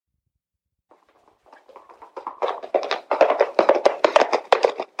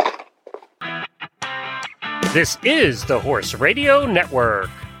This is the Horse Radio Network.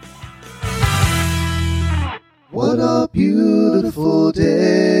 What a beautiful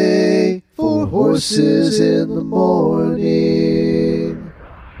day for horses in the morning.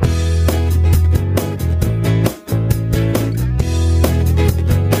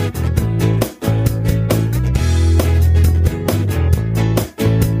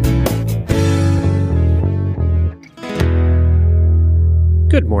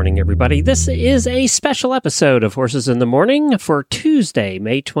 Good morning, everybody. This is a special episode of Horses in the Morning for Tuesday,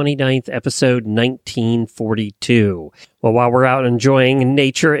 May 29th, episode 1942. Well, while we're out enjoying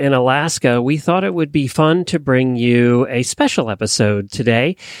nature in Alaska, we thought it would be fun to bring you a special episode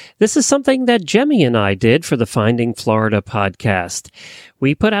today. This is something that Jemmy and I did for the Finding Florida podcast.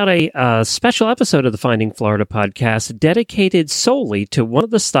 We put out a special episode of the Finding Florida podcast dedicated solely to one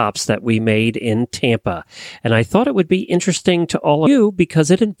of the stops that we made in Tampa. And I thought it would be interesting to all of you because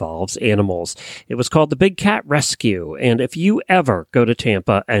it involves animals. It was called the Big Cat Rescue. And if you ever go to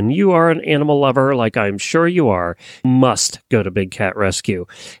Tampa and you are an animal lover, like I'm sure you are, must go to Big Cat Rescue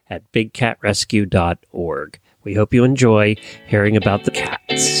at bigcatrescue.org. We hope you enjoy hearing about the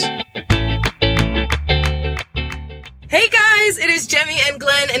cats. Hey guys, it is Jemmy and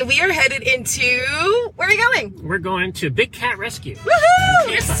Glenn, and we are headed into... Where are we going? We're going to Big Cat Rescue. Woohoo!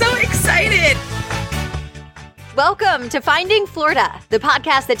 We're so excited! Welcome to Finding Florida, the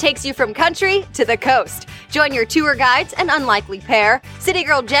podcast that takes you from country to the coast. Join your tour guides, an unlikely pair, City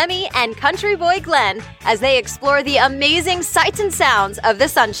Girl Jemmy and Country Boy Glenn, as they explore the amazing sights and sounds of the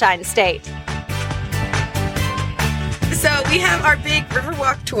Sunshine State. So we have our big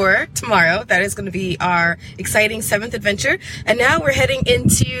Riverwalk tour tomorrow. That is going to be our exciting 7th adventure. And now we're heading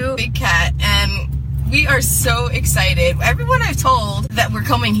into Big Cat, and we are so excited. Everyone I've told that we're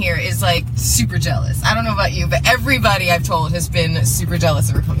coming here is like super jealous. I don't know about you, but everybody I've told has been super jealous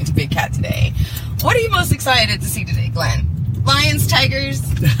that we're coming to Big Cat today. What are you most excited to see today, Glenn? Lions, tigers?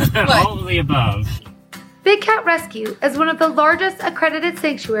 What? All of the above. Big Cat Rescue is one of the largest accredited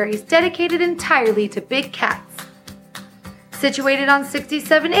sanctuaries dedicated entirely to big cats. Situated on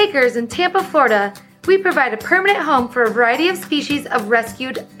 67 acres in Tampa, Florida, we provide a permanent home for a variety of species of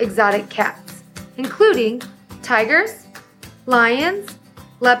rescued exotic cats, including tigers, lions,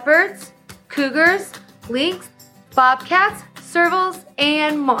 leopards, cougars, lynx, bobcats, servals,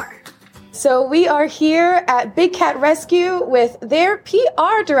 and more. So we are here at Big Cat Rescue with their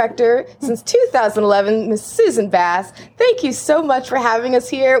PR director since 2011, Miss Susan Bass. Thank you so much for having us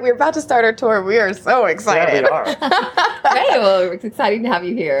here. We're about to start our tour. We are so excited. Yeah, we are. Great. Well, it's exciting to have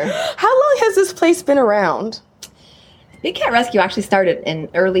you here. How long has this place been around? Big Cat Rescue actually started in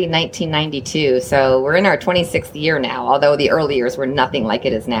early 1992, so we're in our 26th year now, although the early years were nothing like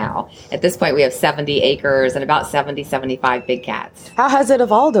it is now. At this point, we have 70 acres and about 75 big cats. How has it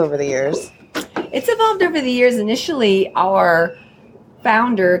evolved over the years? It's evolved over the years. Initially, our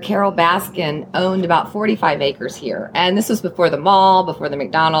founder, Carol Baskin, owned about 45 acres here. And this was before the mall, before the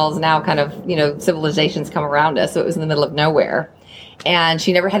McDonald's. Now kind of, civilization's come around us, so it was in the middle of nowhere. And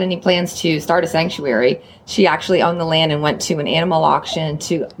she never had any plans to start a sanctuary. She actually owned the land and went to an animal auction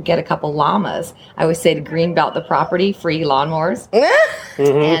to get a couple llamas. I always say to greenbelt the property, free lawnmowers.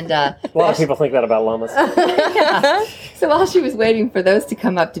 And a lot of people think that about llamas. Yeah. So while she was waiting for those to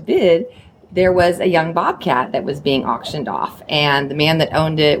come up to bid, there was a young bobcat that was being auctioned off. And the man that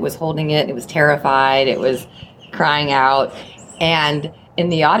owned it was holding it. It was terrified. It was crying out. And in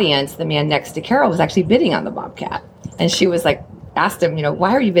the audience, the man next to Carol was actually bidding on the bobcat. And she was like, asked him,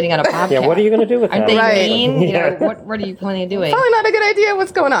 why are you bidding on a bobcat? Yeah, what are you going to do with Aren't that? they mean? Yeah. What are you planning on doing? Probably not a good idea.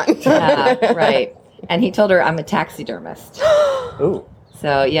 What's going on? Yeah, right. And he told her, I'm a taxidermist. Ooh.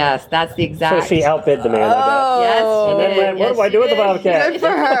 So, yes, that's the exact... So she outbid the man, I bet. Yes, And then went, what do I do with the bobcat? Good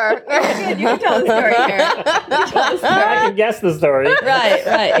for her. Good. You can tell the story, Karen. You can tell the I story. can guess the story.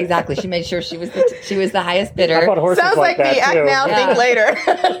 Right, exactly. She made sure she was the highest bidder. I thought horses Sounds like that me. Act too. now, Yeah. think later.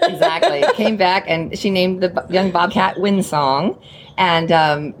 Exactly. Came back and she named the young bobcat Windsong. And,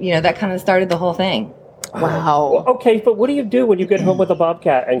 that kind of started the whole thing. Wow. Okay, but what do you do when you get home with a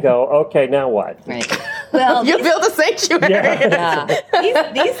bobcat and go, okay, now what? Right. Well, You build a sanctuary.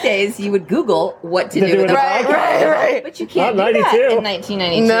 Yeah. These days you would Google what to do with a Right, bobcat. right. But you can't Not do that 92. in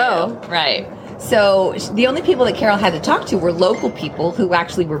 1992. No. Right. So the only people that Carol had to talk to were local people who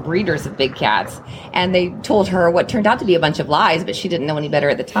actually were breeders of big cats. And they told her what turned out to be a bunch of lies, but she didn't know any better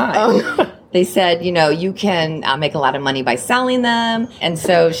at the time. Oh. They said, you can make a lot of money by selling them. And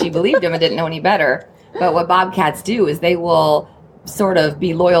so she believed them and didn't know any better. But what bobcats do is they will sort of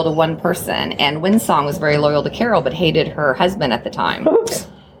be loyal to one person. And Windsong was very loyal to Carol, but hated her husband at the time.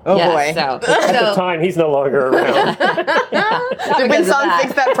 Oh Yes, boy. At the time, he's no longer around. Did Winsong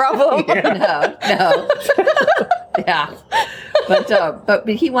fix that problem? No. Yeah. But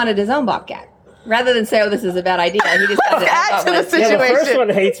he wanted his own bobcat. Rather than say, "Oh, this is a bad idea," he decided Add to the Yeah, the situation. first one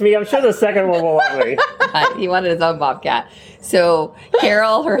hates me. I'm sure the second one will love me. He wanted his own bobcat. So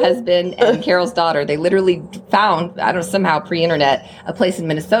Carol, her husband, and Carol's daughter, they literally found, I don't know, somehow pre-internet, a place in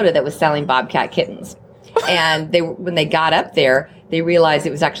Minnesota that was selling bobcat kittens. And when they got up there, they realized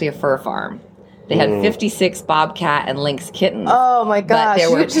it was actually a fur farm. They had 56 bobcat and lynx kittens. Oh my But gosh. there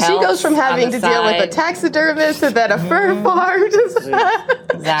were She goes from pelts having on to the deal with a side. taxidermist to then a fur farm. Exactly.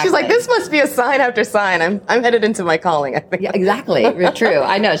 She's like, this must be a sign after sign. I'm headed into my calling, I think. Yeah, exactly. True.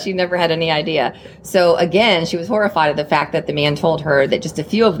 I know. She never had any idea. So again, she was horrified at the fact that the man told her that just a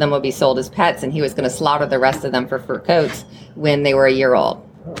few of them would be sold as pets and he was going to slaughter the rest of them for fur coats when they were a year old.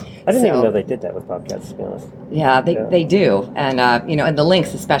 I didn't even So- know they did that with bobcats, to be honest. Yeah, they do. And, and the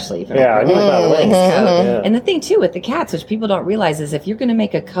lynx especially. Yeah, I knew about lynx. coat. Yeah. And the thing too with the cats, which people don't realize, is if you're going to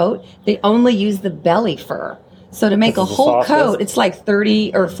make a coat, they only use the belly fur. So to make This a is the whole softest? coat, it's like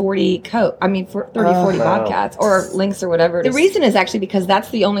 40 wow. bobcats or lynx or whatever. The reason is actually because that's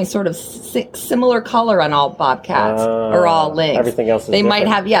the only sort of similar color on all bobcats or all lynx. Everything else is They might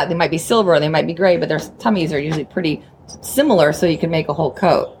different. have, they might be silver or they might be gray, but their tummies are usually pretty similar, so you can make a whole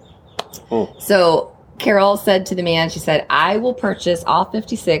coat. So Carol said to the man, she said, "I will purchase all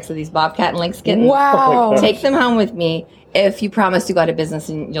 56 of these bobcat and lynx kittens. Wow. Take them home with me if you promise to go out of business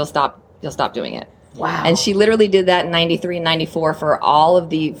and you'll stop doing it." Wow. And she literally did that in 93 and 94 for all of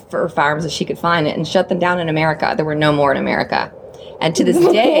the fur farms that she could find and shut them down in America. There were no more in America. And to this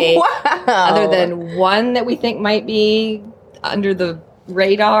day, Wow. other than one that we think might be under the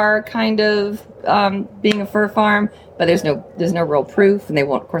radar kind of being a fur farm, but there's no real proof, and they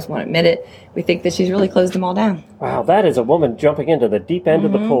won't admit it. We think that she's really closed them all down. Wow, that is a woman jumping into the deep end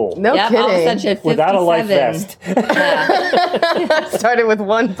of the pool. No Yep, all of a kidding. sudden she had 57. Without a life vest. Started with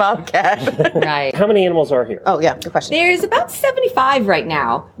one bobcat. Right. How many animals are here? Oh, yeah. Good question. There's about 75 right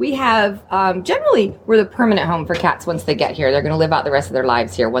now. We have, generally, we're the permanent home for cats once they get here. They're going to live out the rest of their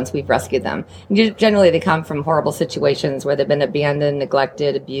lives here once we've rescued them. And generally, they come from horrible situations where they've been abandoned,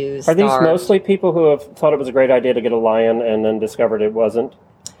 neglected, abused, Are these starved. mostly people who have thought it was a great idea to get a lion and then discovered it wasn't?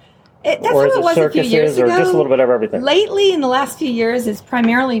 That's Or how is it it was a few years circuses or ago. just a little bit of everything? Lately, in the last few years, it's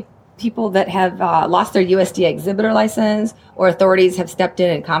primarily people that have lost their USDA exhibitor license, or authorities have stepped in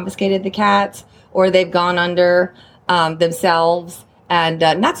and confiscated the cats, or they've gone under themselves. And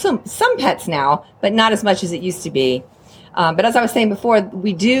not some pets now, but not as much as it used to be. But as I was saying before,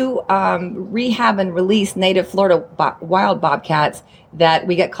 we do rehab and release native Florida wild bobcats that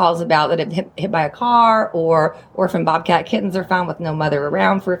we get calls about that have been hit by a car, or orphan bobcat kittens are found with no mother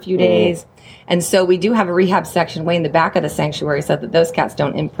around for a few days. And so we do have a rehab section way in the back of the sanctuary so that those cats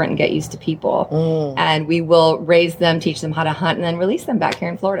don't imprint and get used to people. And we will raise them, teach them how to hunt, and then release them back here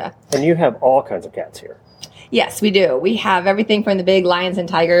in Florida. And you have all kinds of cats here. Yes, we do. We have everything from the big lions and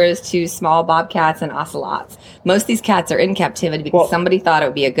tigers to small bobcats and ocelots. Most of these cats are in captivity because somebody thought it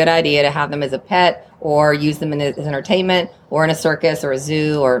would be a good idea to have them as a pet or use them as entertainment or in a circus or a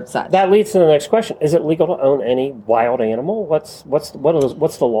zoo or such. That leads to the next question. Is it legal to own any wild animal? What's the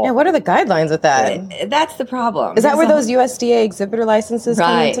law? Yeah, what are the guidelines with that? That's the problem. Is that where There's those USDA exhibitor licenses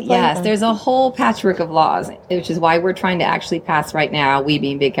come Right, into play? yes. There's a whole patchwork of laws, which is why we're trying to actually pass right now, we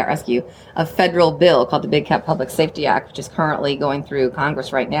being Big Cat Rescue, a federal bill called the Big Cat Public Safety Act, which is currently going through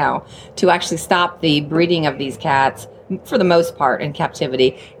Congress right now, to actually stop the breeding of these cats, for the most part, in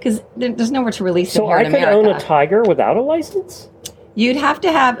captivity, because there's nowhere to release them So here I in could America. own a tiger without a license? You'd have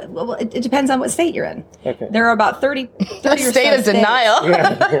to have, well, it depends on what state you're in. Okay. There are about 30 or State so of denial.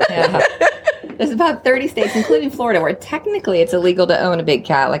 states. Yeah. There's about 30 states, including Florida, where technically it's illegal to own a big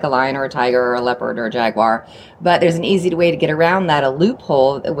cat like a lion or a tiger or a leopard or a jaguar. But there's an easy way to get around that, a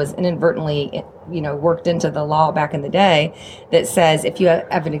loophole that was inadvertently, worked into the law back in the day that says if you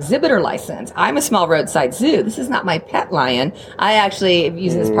have an exhibitor license, I'm a small roadside zoo. This is not my pet lion. I actually am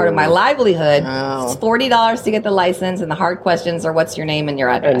using this as part of my livelihood. Oh. It's $40 to get the license, and the hard questions are what's your name and your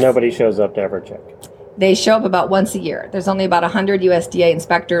address. And nobody shows up to ever check. They show up about once a year. There's only about 100 USDA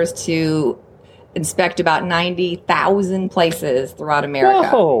inspectors to inspect about 90,000 places throughout America,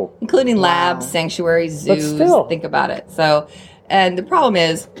 Whoa. including labs, sanctuaries, But zoos. still. Think about it. So, and the problem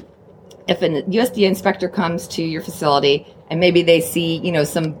is, if a USDA inspector comes to your facility and maybe they see,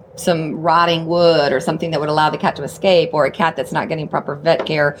 some rotting wood or something that would allow the cat to escape, or a cat that's not getting proper vet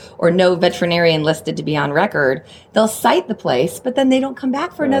care, or no veterinarian listed to be on record, they'll cite the place, but then they don't come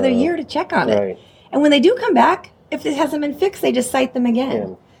back for another year to check on Right. it. And when they do come back, if it hasn't been fixed, they just cite them again.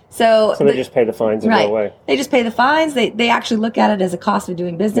 Yeah. So they just pay the fines and right. go away. They just pay the fines. They actually look at it as a cost of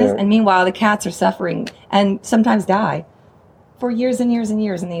doing business. Yeah. And meanwhile, the cats are suffering and sometimes die for years and years and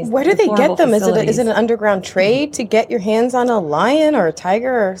years in these. Where do they get them? Is facilities. it an underground trade to get your hands on a lion or a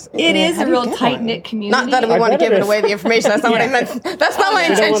tiger? Or It is how a do you real get tight one? knit community. Not that we I want to bet it give it is. away the information. That's not what I meant. That's not my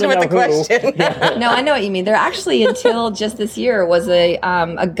You don't intention wanna with the know who. question. No, I know what you mean. There actually, until just this year, was a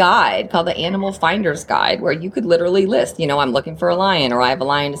guide called the Animal Finder's Guide, where you could literally list, I'm looking for a lion, or I have a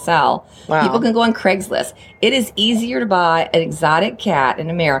lion to sell. Wow. People can go on Craigslist. It is easier to buy an exotic cat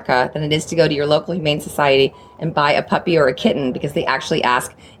in America than it is to go to your local humane society and buy a puppy or a kitten, because they actually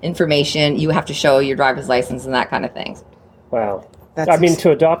ask information. You have to show your driver's license and that kind of thing. Wow. To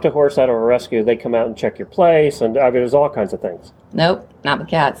adopt a horse out of a rescue, they come out and check your place, and there's all kinds of things. Nope, not with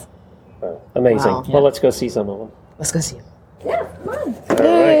cats. Amazing. Wow. Well, let's go see some of them. Let's go see him. Yeah, come on. All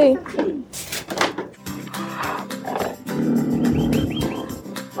Yay. right.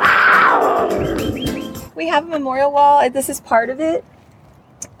 We have a memorial wall. This is part of it.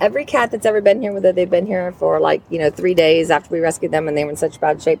 Every cat that's ever been here, whether they've been here for 3 days after we rescued them and they were in such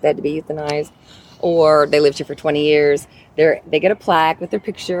bad shape they had to be euthanized, or they lived here for 20 years, they get a plaque with their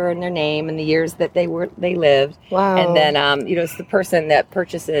picture and their name and the years that they lived. Wow. And then it's the person that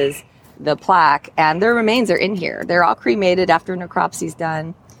purchases the plaque, and their remains are in here. They're all cremated after necropsy's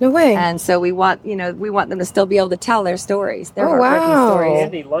done. No way. And so we want them to still be able to tell their stories, their Oh, heartbreaking wow. stories.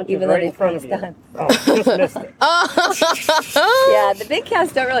 Andy, lunch is Even though right in they've front of passed you. on. Oh, just missed it. Yeah, the big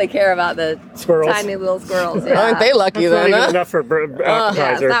cats don't really care about the Squirrels. tiny little squirrels. Yeah. Aren't they lucky It's not then? even Huh? enough for Yeah, it's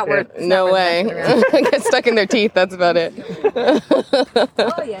appetizer. not worth. It's No not worth way. messing around. Get stuck in their teeth. That's about it.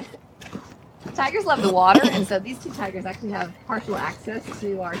 Oh yeah. Tigers love the water, and so these two tigers actually have partial access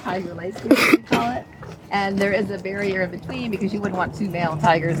to our tiger lake, as we call it. And there is a barrier in between because you wouldn't want two male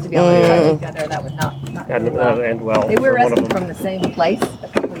tigers to be able to touch each other. That would not And, end well. and well, They were for one of rescued them. from the same place a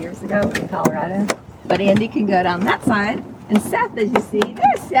couple of years ago in Colorado. But Andy can go down that side. And Seth, as you see,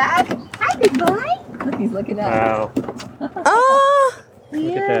 there's Seth. Hi, big boy. Look, he's looking up. Wow. Oh,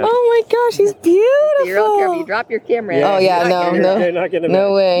 Look at that. oh my gosh, he's beautiful. You're real careful. You drop your camera. Oh, yeah, You're not no, getting no. it. You're not getting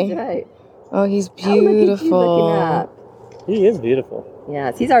No it. way. Right. Oh, he's Oh, look at you beautiful. looking up. He is beautiful.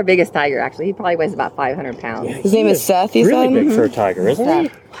 Yes, he's our biggest tiger, actually. He probably weighs about 500 pounds. His name is Seth, you really said? big for a tiger, isn't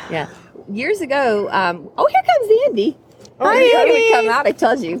he? Yeah. Years ago, here comes the Andy. Hi, He Andy. would come out, I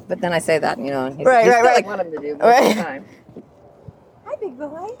told you. But then I say that, and he's Right, he's right, still right. like want him to do most Right. of the time. Hi, big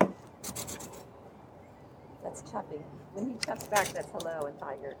boy. That's chuffing. When he chuffs back, that's hello in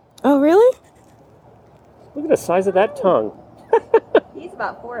tiger. Oh, really? Look at the size of that tongue. He's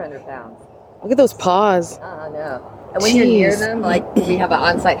about 400 pounds. Look at those paws. No. And when you're near Jeez. them, like we have an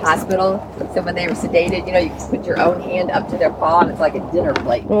on-site hospital, so when they were sedated, you can put your own hand up to their paw, and it's like a dinner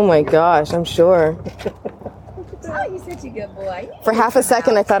plate. Oh my gosh, I'm sure. Oh, you're such a good boy. For half a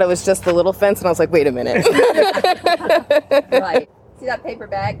second, I thought it was just the little fence, and I was like, wait a minute. Right. See that paper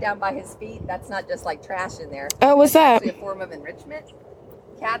bag down by his feet? That's not just like trash in there. Oh, what's It's that? actually a form of enrichment.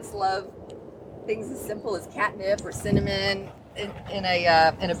 Cats love things as simple as catnip or cinnamon in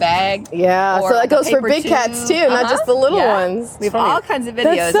a bag. Yeah, Or so that like a goes for paper big tube. cats too, not just the little Yeah. ones. We have funny. all kinds of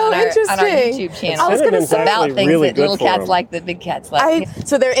videos That's so on our interesting. YouTube channel. I was gonna Cinnamon's say- about actually things really that good little for cats 'em. like that big cats like.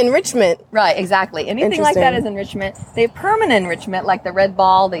 So they're enrichment. Right, exactly. Anything like that Interesting. is enrichment. They have permanent enrichment, like the red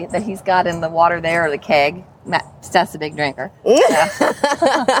ball that he's got in the water there, or the keg. Seth's a big drinker. Yeah.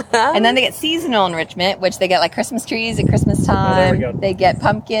 And then they get seasonal enrichment, which they get like Christmas trees at Christmas there we time. go. They get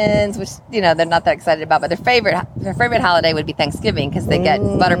pumpkins, which they're not that excited about. But their favorite holiday would be Thanksgiving because they get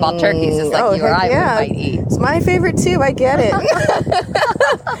butterball turkeys, just like you or heck I yeah. might eat. It's my favorite too. I get it.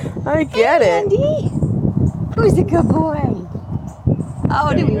 I get it. Andy, who's a good boy?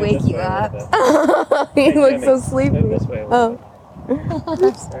 Oh, did we wake you up? He looks so Move sleepy. this way a little Oh,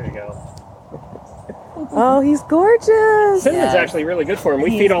 bit. There you go. oh, he's gorgeous. Cinnamon's Yeah. actually really good for him. We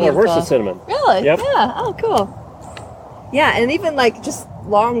He's feed all our beautiful. horses cinnamon. Really? Yep. Yeah. Oh, cool. Yeah, and even like just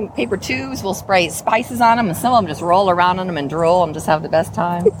long paper tubes, we'll spray spices on them, and some of them just roll around on them and drool and just have the best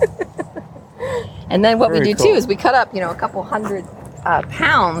time. And then what we Very do cool. too is we cut up, a couple hundred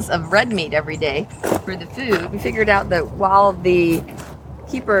pounds of red meat every day for the food. We figured out that while the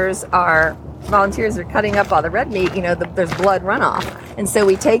volunteers are cutting up all the red meat, there's blood runoff. And so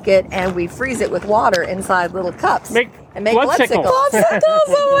we take it and we freeze it with water inside little cups. Make and make blood sickles. Oh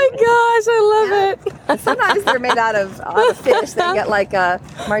my gosh, I love it. Sometimes they're made out of fish. They get like a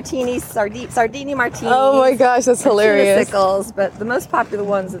martini, sardini martini. Oh my gosh, that's hilarious. Sickles, but the most popular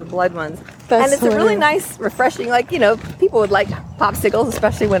ones are the blood ones. That's and it's a really hilarious. nice, refreshing, people would like popsicles,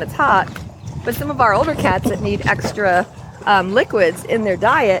 especially when it's hot. But some of our older cats that need extra liquids in their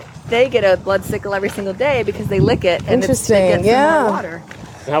diet, they get a blood sickle every single day because they lick it and they Interesting, get some yeah. more water.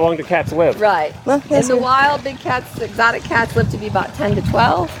 How long do cats live? Right. Well, In that's the good. wild, big cats, exotic cats live to be about 10 to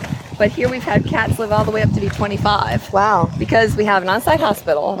 12. But here we've had cats live all the way up to be 25. Wow. Because we have an on-site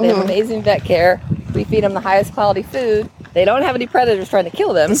hospital. They have amazing vet care. We feed them the highest quality food. They don't have any predators trying to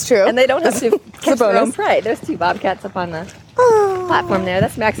kill them. It's true. And they don't have to catch their bonus. own prey. There's 2 bobcats up on the Oh, platform there.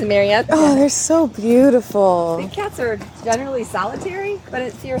 That's Max and Mariette. oh, they're so beautiful. Big cats are generally solitary, but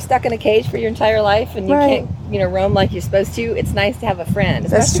if you're stuck in a cage for your entire life and you Right. can't, roam like you're supposed to, it's nice to have a friend.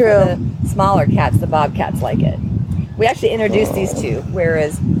 That's Especially true. For the smaller cats, the bobcats like it. We actually introduced these two,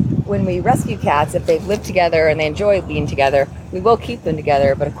 whereas when we rescue cats, if they've lived together and they enjoy being together, we will keep them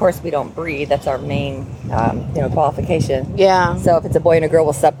together, but of course we don't breed. That's our main qualification. Yeah. So if it's a boy and a girl,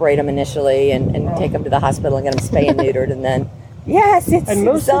 we'll separate them initially and take them to the hospital and get them spayed and neutered, and then it's And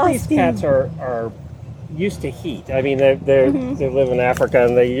most of these exhausting. cats are used to heat. I mean, they live in Africa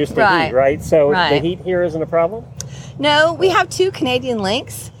and they're used to Right. heat, right? So the Right. heat here isn't a problem? No, we have 2 Canadian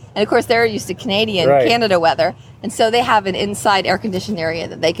lynx, and of course they're used to Canadian, Right. Canada weather, and so they have an inside air-conditioned area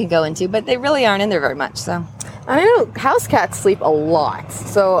that they can go into, but they really aren't in there very much, so. I know house cats sleep a lot,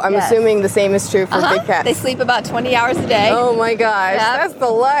 so I'm Yes. assuming the same is true for big cats. They sleep about 20 hours a day. Oh my gosh, Yep. that's the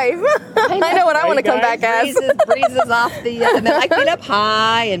life. I know what I want to come guys back as. breezes off the, and they like being up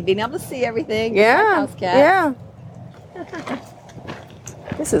high and being able to see everything. just like Yeah, house cats. yeah.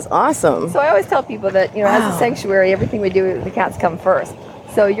 This is awesome. So I always tell people that, as a sanctuary, everything we do, the cats come first.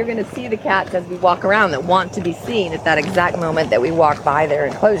 So you're going to see the cats as we walk around that want to be seen at that exact moment that we walk by their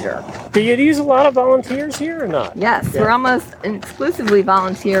enclosure. Do you use a lot of volunteers here or not? Yes, Yeah. we're almost an exclusively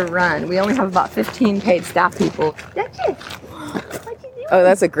volunteer run. We only have about 15 paid staff people. Duchess, what you doing? Oh,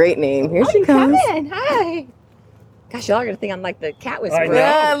 that's a great name. Here she comes. Come in. Hi. Gosh, y'all are going to think I'm like the cat whisperer. I know.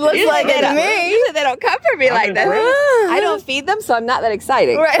 Yeah, it looks Usually like they it to don't- me. Usually they don't come for me like that. impressed. I don't feed them, so I'm not that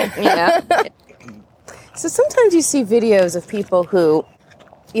exciting. Right. So sometimes you see videos of people who,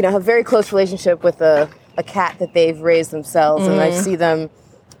 have a very close relationship with a cat that they've raised themselves, and I see them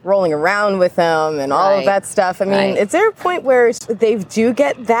rolling around with them and all of Right. that stuff. I mean, Right. is there a point where they do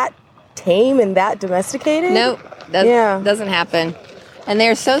get that tame and that domesticated? Nope, Yeah. doesn't happen. And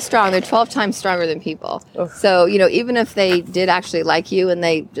they're so strong. They're 12 times stronger than people. So, even if they did actually like you and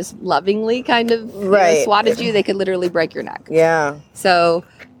they just lovingly kind of Right. swatted you, they could literally break your neck. Yeah. So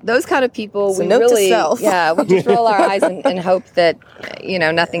those kind of people, So we note to really, self. we just roll our eyes and hope that,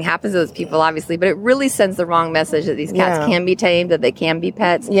 nothing happens to those people, obviously. But it really sends the wrong message that these cats Yeah. can be tamed, that they can be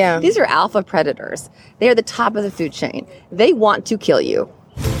pets. Yeah. These are alpha predators. They are the top of the food chain. They want to kill you.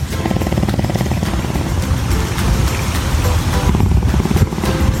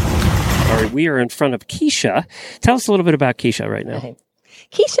 All right, we are in front of Keisha. Tell us a little bit about Keisha right now.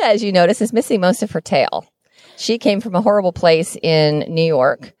 Keisha, as you notice, is missing most of her tail. She came from a horrible place in New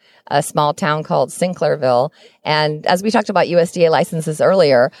York, a small town called Sinclairville. And as we talked about USDA licenses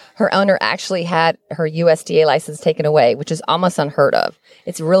earlier, her owner actually had her USDA license taken away, which is almost unheard of.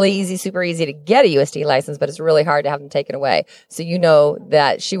 It's really easy, super easy to get a USDA license, but it's really hard to have them taken away. So you know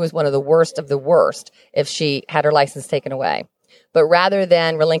that she was one of the worst if she had her license taken away. But rather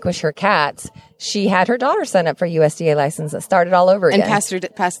than relinquish her cats, she had her daughter sign up for a USDA license and started all over again. And passed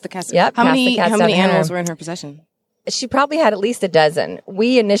the cats. Yep, How passed many the cats how down many to her. animals were in her possession? She probably had at least a dozen.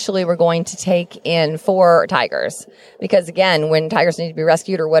 We initially were going to take in 4 tigers because, again, when tigers need to be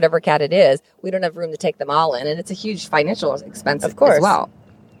rescued or whatever cat it is, we don't have room to take them all in, and it's a huge financial expense Of course. as well.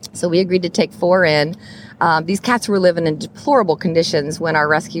 So we agreed to take 4 in. These cats were living in deplorable conditions when our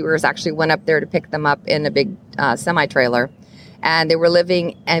rescuers actually went up there to pick them up in a big semi-trailer. And they were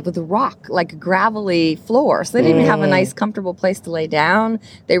living with a rock, like a gravelly floor. So they didn't even have a nice, comfortable place to lay down.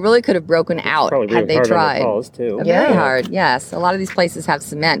 They really could have broken out Probably had they hard on the tried. paws, too. Very hard, yes. A lot of these places have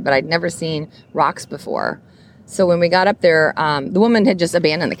cement, but I'd never seen rocks before. So when we got up there, the woman had just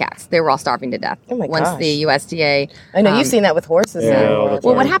abandoned the cats. They were all starving to death. Oh my Once gosh. the USDA... I know you've seen that with horses. Yeah, now. all the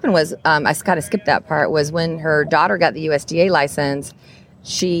Well, what time. happened was, I kind of skipped that part, was when her daughter got the USDA license,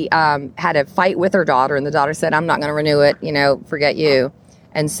 she had a fight with her daughter, and the daughter said, I'm not going to renew it, forget you.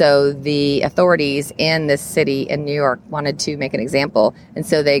 And so the authorities in this city in New York wanted to make an example. And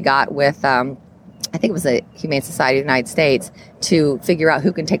so they got with, I think it was the Humane Society of the United States, to figure out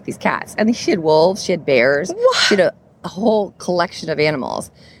who can take these cats. And she had wolves, she had bears, she had a whole collection of animals.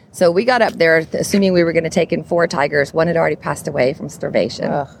 So we got up there assuming we were going to take in 4 tigers. One had already passed away from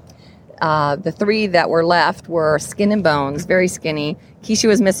starvation. The 3 that were left were skin and bones, very skinny. Keisha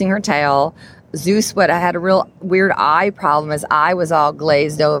was missing her tail. Zeus had a real weird eye problem. His eye was all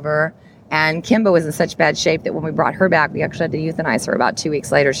glazed over. And Kimba was in such bad shape that when we brought her back, we actually had to euthanize her about 2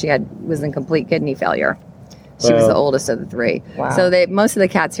 weeks later. She was in complete kidney failure. She was Wow. the oldest of the 3. Wow. So most of the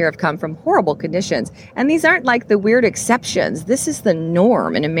cats here have come from horrible conditions. And these aren't like the weird exceptions. This is the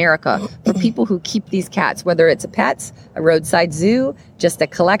norm in America for people who keep these cats, whether it's a pet, a roadside zoo, just a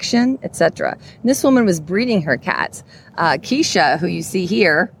collection, etc. And this woman was breeding her cats. Keisha, who you see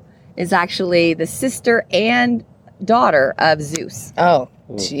here, is actually the sister and daughter of Zeus. Oh,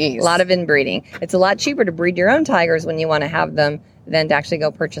 jeez. A lot of inbreeding. It's a lot cheaper to breed your own tigers when you want to have them than to actually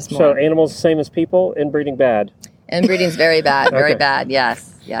go purchase more. So animals the same as people, inbreeding bad. Inbreeding's very bad, very Okay. bad.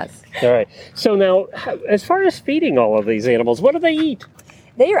 Yes, yes. All right. So now, as far as feeding all of these animals, what do they eat?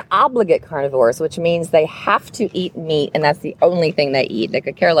 They are obligate carnivores, which means they have to eat meat, and that's the only thing they eat. They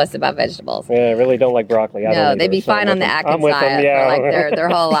could care less about vegetables. Yeah, I really don't like broccoli. I No, don't they'd either, be so I'm fine with on the them. Atkins I'm with diet them, yeah. for like their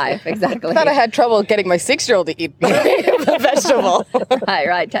whole life. Exactly. I thought I had trouble getting my 6-year-old to eat the vegetable.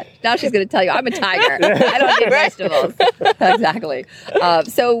 Right. Now she's going to tell you, I'm a tiger. I don't eat vegetables. Exactly.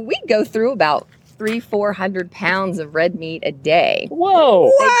 So we go through about 300-400 pounds of red meat a day.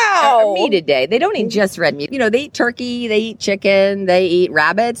 Whoa! Or meat a day. They don't eat just red meat. You know, they eat turkey, they eat chicken, they eat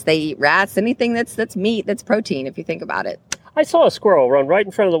rabbits, they eat rats, anything that's meat, that's protein, if you think about it. I saw a squirrel run right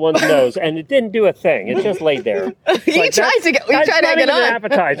in front of the one's nose, and it didn't do a thing. It just laid there. We tried to get That's not on. even an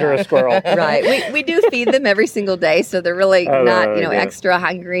appetizer, a squirrel. Right. We do feed them every single day, so they're really Oh, not, yeah. extra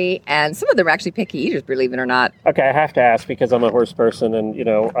hungry. And some of them are actually picky eaters, believe it or not. Okay, I have to ask because I'm a horse person, and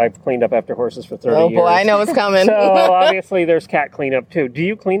I've cleaned up after horses for 30 Oh years. boy, I know what's coming. So obviously, there's cat cleanup too. Do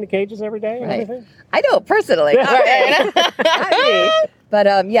you clean the cages every day? and Right. everything? I don't personally. Not me. Not me. But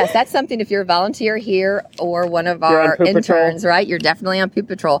yes, that's something if you're a volunteer here or one of You're on our poop interns, right? You're definitely on poop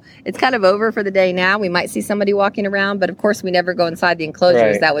patrol. It's kind of over for the day now. We might see somebody walking around, but of course we never go inside the enclosures.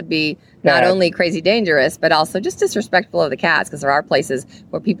 Right. That would be not Bad. only crazy dangerous, but also just disrespectful of the cats because there are places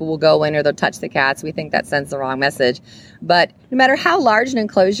where people will go in or they'll touch the cats. We think that sends the wrong message. But no matter how large an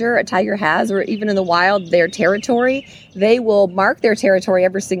enclosure a tiger has, or even in the wild, their territory, they will mark their territory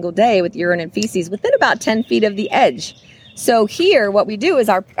every single day with urine and feces within about 10 feet of the edge. So here, what we do is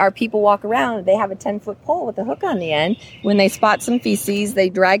our people walk around. They have a 10-foot pole with a hook on the end. When they spot some feces, they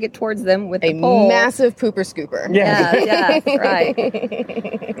drag it towards them with A the pole. massive pooper scooper. Yeah, right.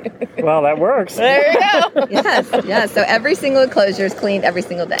 Well, that works. There you go. Yes. So every single enclosure is cleaned every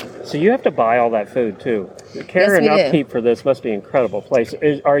single day. So you have to buy all that food too. The care Yes, and we do. upkeep for this must be an incredible place.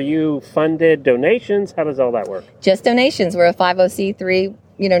 Are you funded donations? How does all that work? Just donations. We're a 50c3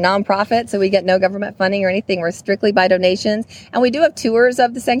 nonprofit, so we get no government funding or anything. We're strictly by donations. And we do have tours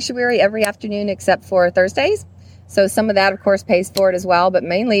of the sanctuary every afternoon except for Thursdays. So some of that, of course, pays for it as well, but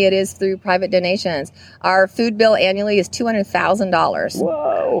mainly it is through private donations. Our food bill annually is $200,000.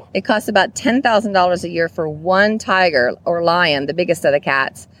 Whoa! It costs about $10,000 a year for one tiger or lion, the biggest of the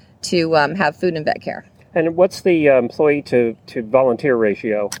cats, to have food and vet care. And what's the employee to volunteer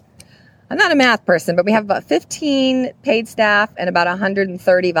ratio? I'm not a math person, but we have about 15 paid staff and about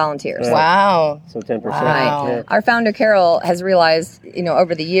 130 volunteers. Wow. So 10%. Wow. Yeah. Our founder, Carol, has realized,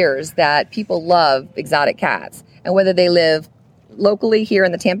 over the years that people love exotic cats. And whether they live locally here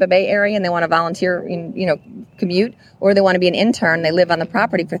in the Tampa Bay area and they want to volunteer, commute, or they want to be an intern, they live on the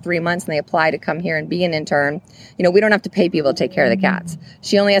property for 3 months and they apply to come here and be an intern. We don't have to pay people to take care of the cats.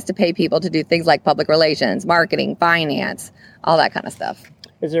 She only has to pay people to do things like public relations, marketing, finance, all that kind of stuff.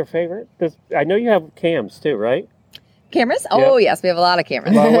 Is there a favorite? I know you have cams too, right? Cameras? Oh, yes, we have a lot of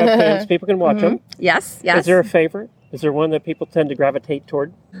cameras. A lot of webcams. People can watch them. Yes. Is there a favorite? Is there one that people tend to gravitate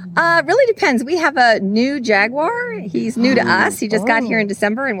toward? Really depends. We have a new Jaguar. He's new to us. He just got here in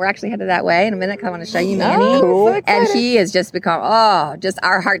December, and we're actually headed that way in a minute. I want to show you Manny. Cool. And he has just become,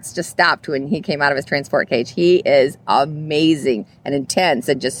 our hearts just stopped when he came out of his transport cage. He is amazing and intense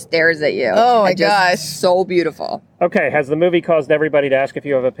and just stares at you. Oh, my And just gosh. so beautiful. Okay, has the movie caused everybody to ask if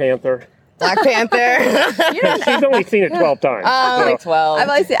you have a panther? Black Panther. She's only seen it 12 times. Like 12.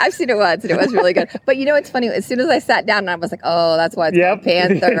 I've seen it once, and it was really good. But it's funny. As soon as I sat down, I was like, "Oh, that's why it's Yep. called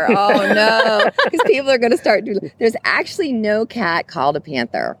Panther." Oh no, because people are going to start doing. There's actually no cat called a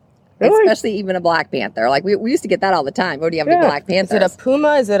panther, Really? especially even a black panther. Like we used to get that all the time. What do you have any Yeah. black Is panthers? it a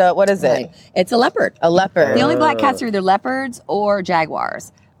puma? Is it what is it? Right. It's a leopard. A leopard. The only black cats are either leopards or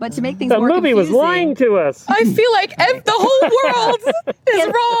jaguars. But to make things the more movie was confusing, lying to us. I feel like the whole world is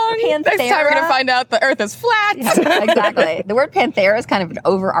wrong. Next time we're going to find out the earth is flat. Yeah, exactly. The word panthera is kind of an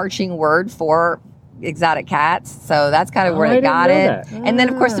overarching word for exotic cats. So that's kind of where I they didn't got know it. that. And then,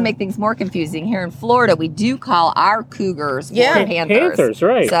 of course, to make things more confusing, here in Florida, we do call our cougars Yeah. panthers. Panthers,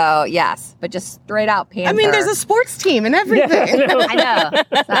 right. So, yes, but just straight out panther. I mean, there's a sports team and everything. Yeah, I know. I know.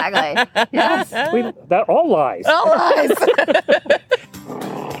 Exactly. Yes. That all lies. All lies.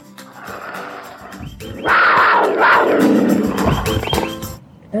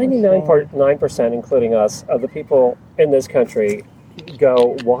 99.9%, including us, of the people in this country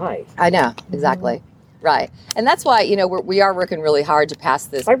go, why? I know, exactly. Right. And that's why, we are working really hard to pass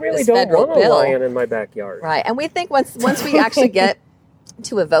this I really this don't federal want a bill. lion in my backyard. Right. And we think once we actually get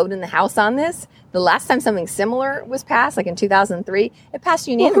to a vote in the House on this, the last time something similar was passed, like in 2003, it passed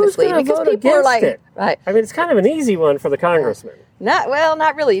unanimously Well, who's because vote people are like, it? right. I mean, it's kind of an easy one for the congressman. Not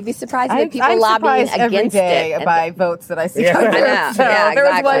really. You'd be surprised at people I'm lobbying surprised every against day it. by votes that I see Yeah. out there. I know. So Yeah, there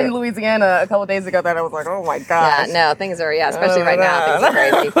was one exactly. in Louisiana a couple days ago that I was like, oh my gosh. Yeah, no, things are, especially right now, things are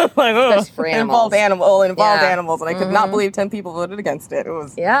crazy. Like, Especially for It animals. involved Yeah. animals, and I could not believe 10 people voted against it. It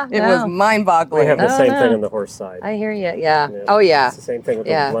was no. mind-boggling. We have the Oh, same no. thing on the horse side. I hear you. Yeah. Oh, yeah. It's the same thing with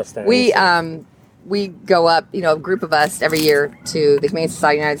Yeah. the Mustangs. We go up, a group of us every year to the Humane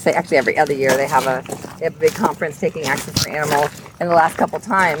Society of the United States. Actually, every other year they have a big conference taking action for animals. And the last couple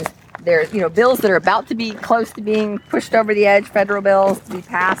times, there's bills that are about to be close to being pushed over the edge, federal bills to be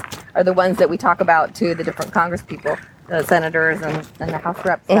passed, are the ones that we talk about to the different Congress people, the senators and the House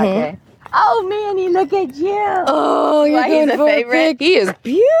reps that day. Oh, Manny, look at you! Oh, you're Why, he's going a for a favorite? pic. He is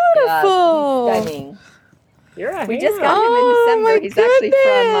beautiful. Yeah, he's stunning. You're a We ham. just got him in Oh, December. my He's actually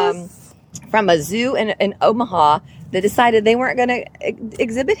goodness. from a zoo in Omaha that decided they weren't going to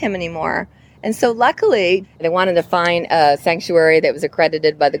exhibit him anymore. And so luckily, they wanted to find a sanctuary that was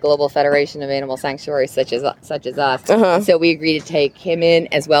accredited by the Global Federation of Animal Sanctuaries, such as us. Uh-huh. So we agreed to take him in,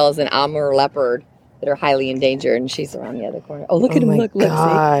 as well as an Amur leopard that are highly endangered, and she's around the other corner. Oh, look at him! my Look, see.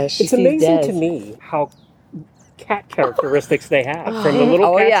 gosh. It's She's amazing dead. to me how cat characteristics they have, from the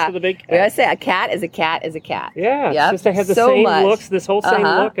little cats to the big We always cats. say a cat is a cat is a cat. Yeah, Yep, it's just they have the so same much. looks, this whole same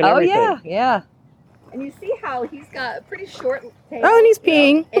look and Oh everything. yeah. And you see how he's got a pretty short tail. Oh, and he's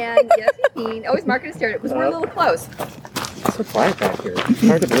peeing. And yes, he's peeing. Oh, he's marking his territory because we're a little close. It's so quiet back here. It's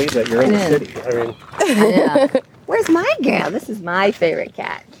hard to believe that you're in the It city. I mean, Yeah. Where's my girl? This is my favorite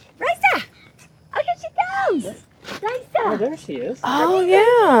cat. Risa! Oh, here she comes! oh, Risa! there she is. Oh,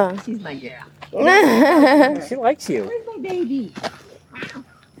 yeah. She's my girl. She likes you. Where's my baby?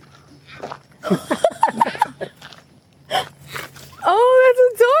 Oh,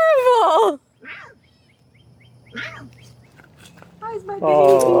 that's adorable. Where's my baby?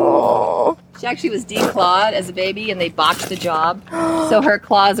 Oh. She actually was declawed as a baby and they botched the job. So her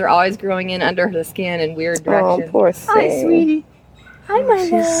claws are always growing in under the skin in weird Oh, directions. poor thing. Hi, sweetie. Hi, my love.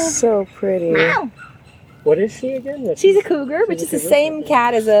 She's so pretty. Meow. What is she again? She's a cougar, which She's is a the cougar, same okay.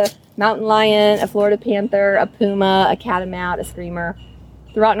 cat as a mountain lion, a Florida panther, a puma, a catamount, a screamer.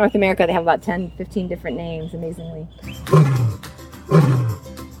 Throughout North America, they have about 10, 15 different names, amazingly.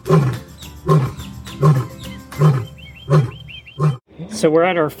 So we're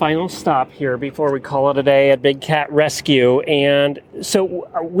at our final stop here before we call it a day at Big Cat Rescue. And so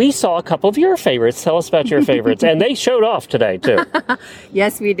we saw a couple of your favorites. Tell us about your favorites. And they showed off today, too.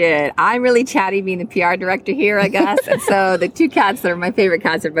 Yes, we did. I'm really chatty being the PR director here, I guess. And so the two cats that are my favorite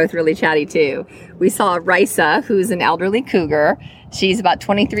cats are both really chatty, too. We saw Risa, who's an elderly cougar. She's about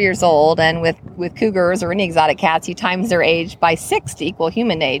 23 years old, and with cougars or any exotic cats, you times their age by 6 to equal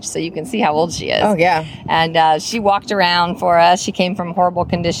human age, so you can see how old she is. Oh, yeah. And she walked around for us. She came from horrible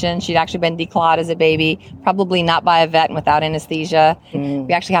conditions. She'd actually been declawed as a baby, probably not by a vet and without anesthesia.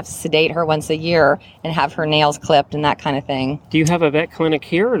 We actually have to sedate her once a year and have her nails clipped and that kind of thing. Do you have a vet clinic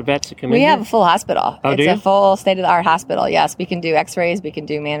here or vets that come We in have here? a full hospital. Oh, do It's a you? full state-of-the-art hospital. Yes, we can do x-rays. We can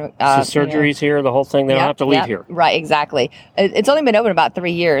do So surgeries here, the whole thing. They don't have to leave here. Right, exactly. It's only been open about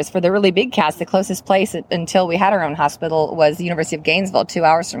 3 years. For the really big cats, the closest place until we had our own hospital was the University of Gainesville, 2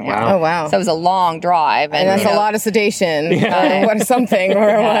 hours from here. Wow. Oh, wow. So it was a long drive. And that's a lot of sedation. What something.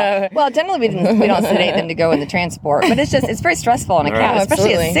 Or Well, generally we don't sedate them to go in the transport, but it's very stressful on a cat, Right.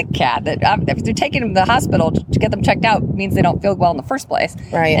 especially Absolutely. a sick cat. That if they're taking them to the hospital to get them checked out means they don't feel well in the first place.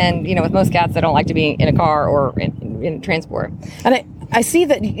 Right. And with most cats, they don't like to be in a car or in transport. And I see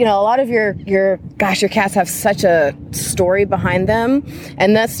that, a lot of your cats have such a story behind them.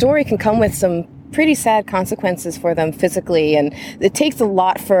 And that story can come with some pretty sad consequences for them physically. And it takes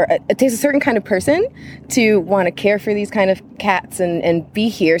it takes a certain kind of person to want to care for these kind of cats and be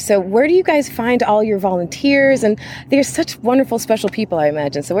here. So where do you guys find all your volunteers? And they're such wonderful, special people, I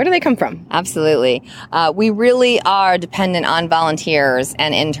imagine. So where do they come from? Absolutely. We really are dependent on volunteers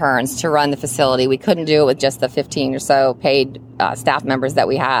and interns to run the facility. We couldn't do it with just the 15 or so paid staff members that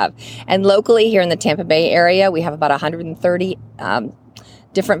we have. And locally here in the Tampa Bay area, we have about 130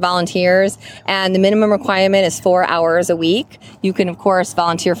 different volunteers, and the minimum requirement is 4 hours a week. You can, of course,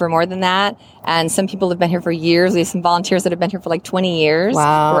 volunteer for more than that, and some people have been here for years. We have some volunteers that have been here for like 20 years.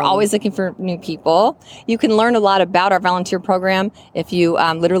 Wow. We're always looking for new people. You can learn a lot about our volunteer program if you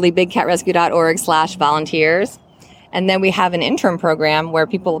literally bigcatrescue.org/volunteers. And then we have an intern program where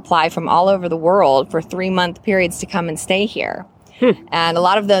people apply from all over the world for 3-month periods to come and stay here. And a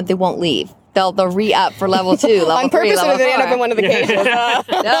lot of them, they won't leave. They'll re-up for level 2, level 3, On purpose, level or they 4. end up in one of the cages?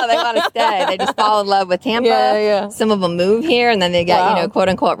 No, they want to stay. They just fall in love with Tampa. Yeah. Some of them move here, and then they get, quote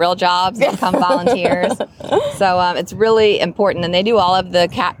unquote, real jobs and become volunteers. So it's really important. And they do all of the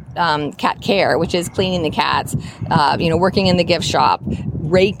cat care, which is cleaning the cats, working in the gift shop,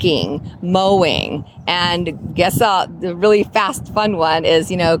 raking, mowing, and guess the really fast, fun one is,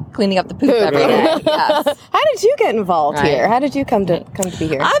 cleaning up the poop every day. Yes. How did you get involved Right. here? How did you come to be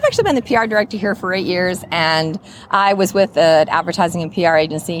here? I've actually been the PR director here for 8 years, and I was with an advertising and PR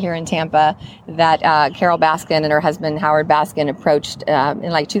agency here in Tampa that Carol Baskin and her husband Howard Baskin approached in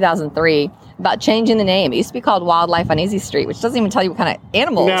like 2003 about changing the name. It used to be called Wildlife on Easy Street, which doesn't even tell you what kind of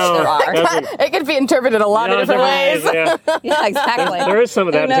animals there are. It could be interpreted a lot of different ways. Yeah. Yeah, exactly. There is some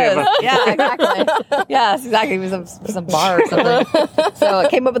of that in Tampa. Yeah, exactly. Yes, exactly. It was a bar or something. So it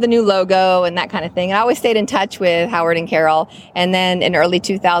came up with a new logo and that kind of thing. And I always stayed in touch with Howard and Carol. And then in early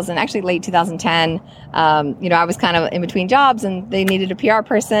 2000, actually late 2010, I was kind of in between jobs and they needed a PR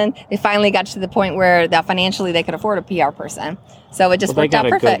person. They finally got to the point where that financially they could afford a PR person. So it just worked out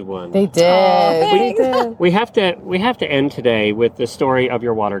perfect. They got a good one. They did. We have to end today with the story of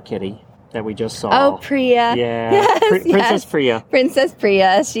your water kitty that we just saw. Oh, Priya. Yeah. Yes, Princess Priya. Princess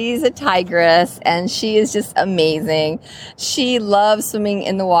Priya. She's a tigress, and she is just amazing. She loves swimming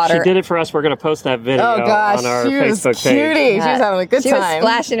in the water. She did it for us. We're going to post that video on our Facebook page. She was having a good time. She was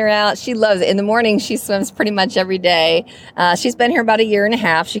splashing around. She loves it. In the morning, she swims pretty much every day. She's been here about 1.5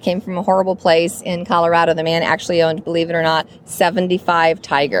 years. She came from a horrible place in Colorado. The man actually owned, believe it or not, 75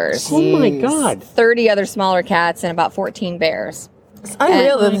 tigers. Oh, my God. 30 other smaller cats and about 14 bears. It's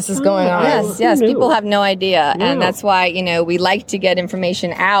unreal that this is going on. Yes. People have no idea. Yeah. And that's why, we like to get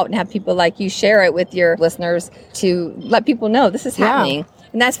information out and have people like you share it with your listeners to let people know this is happening.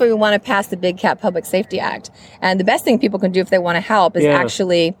 And that's why we want to pass the Big Cat Public Safety Act. And the best thing people can do if they want to help is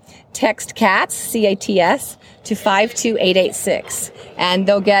actually text CATS, C-A-T-S, to 52886. And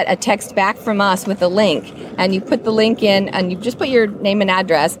they'll get a text back from us with a link. And you put the link in and you just put your name and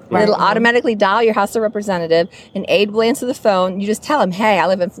address. Right. It'll automatically dial your House of Representative. An aide will answer the phone. You just tell them, hey, I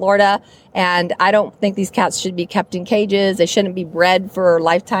live in Florida and I don't think these cats should be kept in cages. They shouldn't be bred for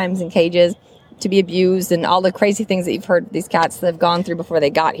lifetimes in cages to be abused and all the crazy things that you've heard these cats that have gone through before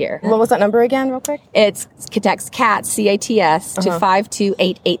they got here. What was that number again, real quick? It's text CATS, C-A-T-S, to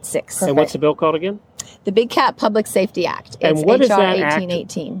 52886. And what's the bill called again? The Big Cat Public Safety Act. And it's what is HR that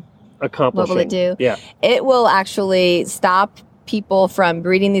 1818. Accomplishing? What will it do? Yeah. It will actually stop people from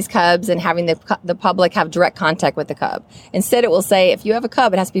breeding these cubs and having the public have direct contact with the cub. Instead, it will say if you have a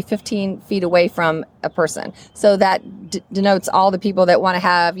cub, it has to be 15 feet away from a person. So that denotes all the people that want to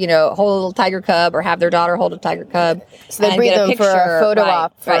have, hold a little tiger cub or have their daughter hold a tiger cub. So they breed them for a photo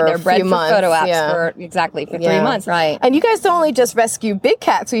op for They're a bred few for months. photo ops for 3 months. Right. And you guys don't only just rescue big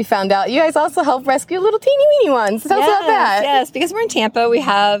cats, we found out. You guys also help rescue little teeny weeny ones. Tell us about that. Yes, because we're in Tampa. We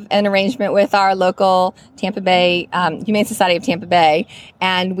have an arrangement with our local Tampa Bay, Humane Society of Tampa Bay,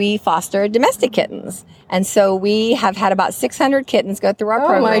 and we foster domestic kittens. And so we have had about 600 kittens go through our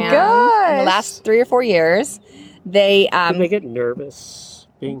program my gosh. in the last 3 or 4 years. They Did they get nervous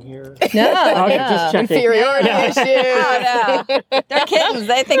being here? No, Okay, just checking. Inferiority issues. Oh, no. They're kittens.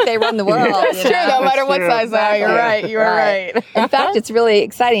 They think they run the world. That's true, no matter what true. size they are. You're right. You are right. In fact, it's really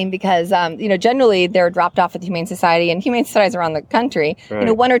exciting because, generally they're dropped off at the Humane Society, and Humane Societies around the country,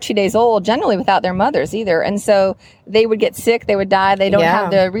 Right. 1 or 2 days old, generally without their mothers either. And so they would get sick, they would die. They don't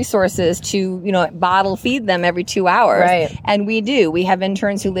have the resources to, bottle feed them every 2 hours. Right. And we do. We have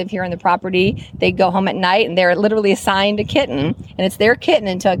interns who live here on the property. They go home at night and they're literally assigned a kitten, and it's their kitten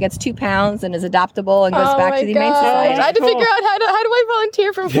until it gets 2 pounds and is adoptable and goes back to the Humane Society. I had to figure out how do I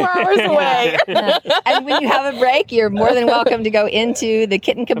volunteer from 4 hours away. And when you have a break, you're more than welcome to go into the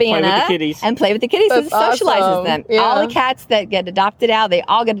kitten cabana and play with the kitties. It That's socializes awesome. them. Yeah. All the cats that get adopted out, they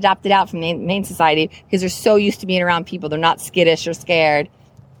all get adopted out from the Humane Society because they're so used to being around people. They're not skittish or scared.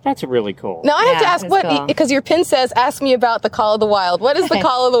 That's really cool. Now I have to ask it's cool. because your pin says, ask me about the Call of the Wild. What is the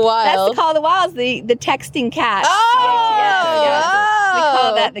Call of the Wild? That's the Call of the Wild, the texting cat. We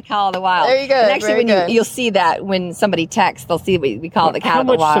call that the Call of the Wild. Very good, And actually, very you'll see that when somebody texts, they'll see we call it the Cat How of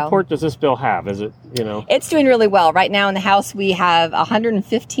the much Wild. support does this bill have? Is it, It's doing really well. Right now in the House, we have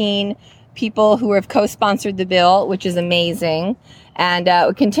 115 people who have co-sponsored the bill, which is amazing. And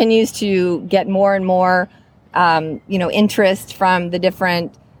it continues to get more and more, interest from the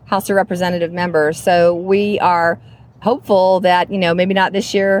different House of Representative members. So we are hopeful that, maybe not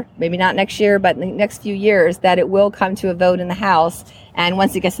this year, maybe not next year, but in the next few years, that it will come to a vote in the House. And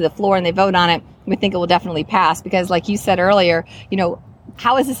once it gets to the floor and they vote on it, we think it will definitely pass because, like you said earlier,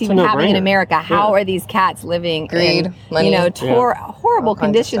 how is this even happening in America? How are these cats living in, money. horrible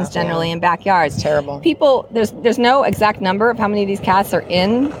conditions generally in backyards? It's terrible. People, there's no exact number of how many of these cats are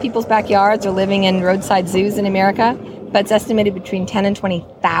in people's backyards or living in roadside zoos in America, but it's estimated between 10 and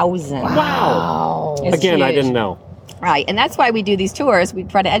 20,000. Wow. It's Again, huge. I didn't know. Right, and that's why we do these tours. We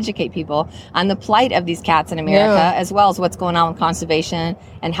try to educate people on the plight of these cats in America, as well as what's going on with conservation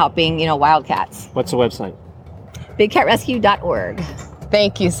and helping, wildcats. What's the website? BigCatRescue.org.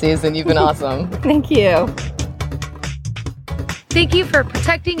 Thank you, Susan. You've been awesome. Thank you. Thank you for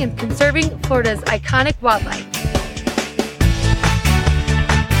protecting and conserving Florida's iconic wildlife.